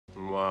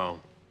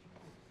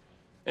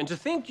And to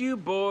think you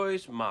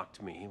boys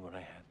mocked me when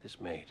I had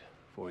this made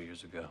 4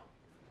 years ago.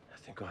 I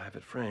think I'll have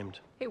it framed.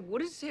 Hey,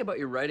 what does it say about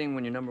your writing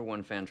when your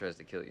 #1 fan tries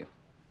to kill you?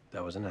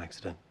 That was an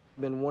accident.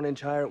 Been 1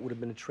 inch higher, it would have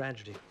been a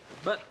tragedy.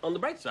 But on the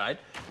bright side,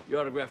 your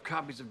autographed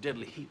copies of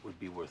Deadly Heat would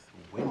be worth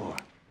way more.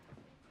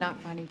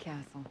 Not funny,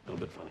 Castle. A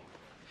little bit funny.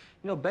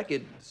 You know,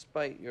 Beckett,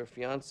 despite your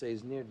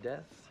fiance's near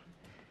death,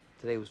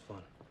 today was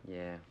fun.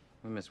 Yeah,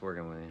 we miss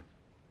working with you.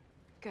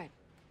 Good.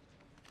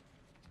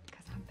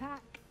 Because I'm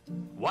back.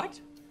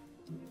 What?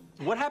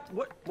 What happened?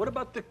 What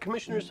about the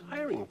commissioner's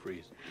hiring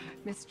freeze?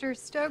 Mr.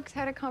 Stokes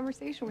had a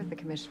conversation with the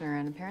commissioner,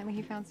 and apparently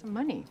he found some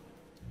money.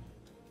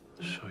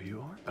 So you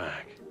are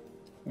back.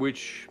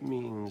 Which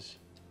means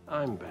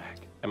I'm back.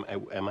 Am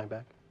I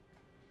back?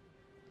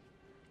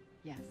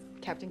 Yes.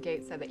 Captain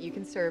Gates said that you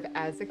can serve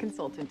as a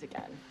consultant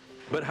again.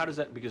 But how does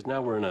that, because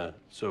now we're in a,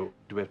 so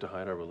do we have to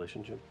hide our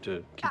relationship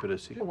to keep it a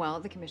secret? Well,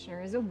 the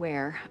commissioner is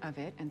aware of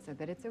it and said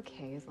that it's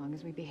okay as long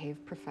as we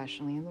behave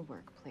professionally in the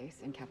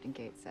workplace. And Captain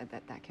Gates said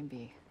that that can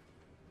be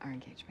our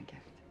engagement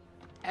gift.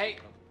 Hey,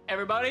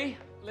 everybody,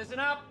 listen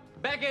up.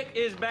 Beckett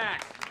is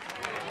back.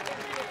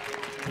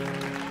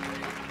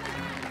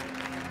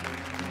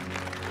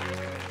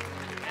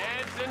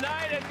 And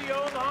tonight at the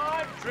Old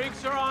Haunt,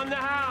 drinks are on the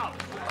house.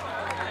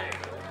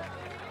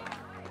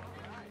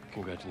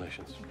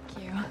 Congratulations.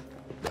 Thank you.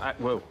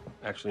 Whoa,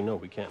 actually, no,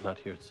 we can't. Not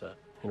here. It's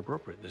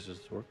inappropriate. This is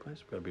the workplace.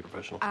 We've got to be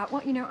professional.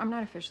 Well, you know, I'm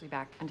not officially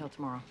back until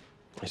tomorrow.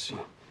 I see.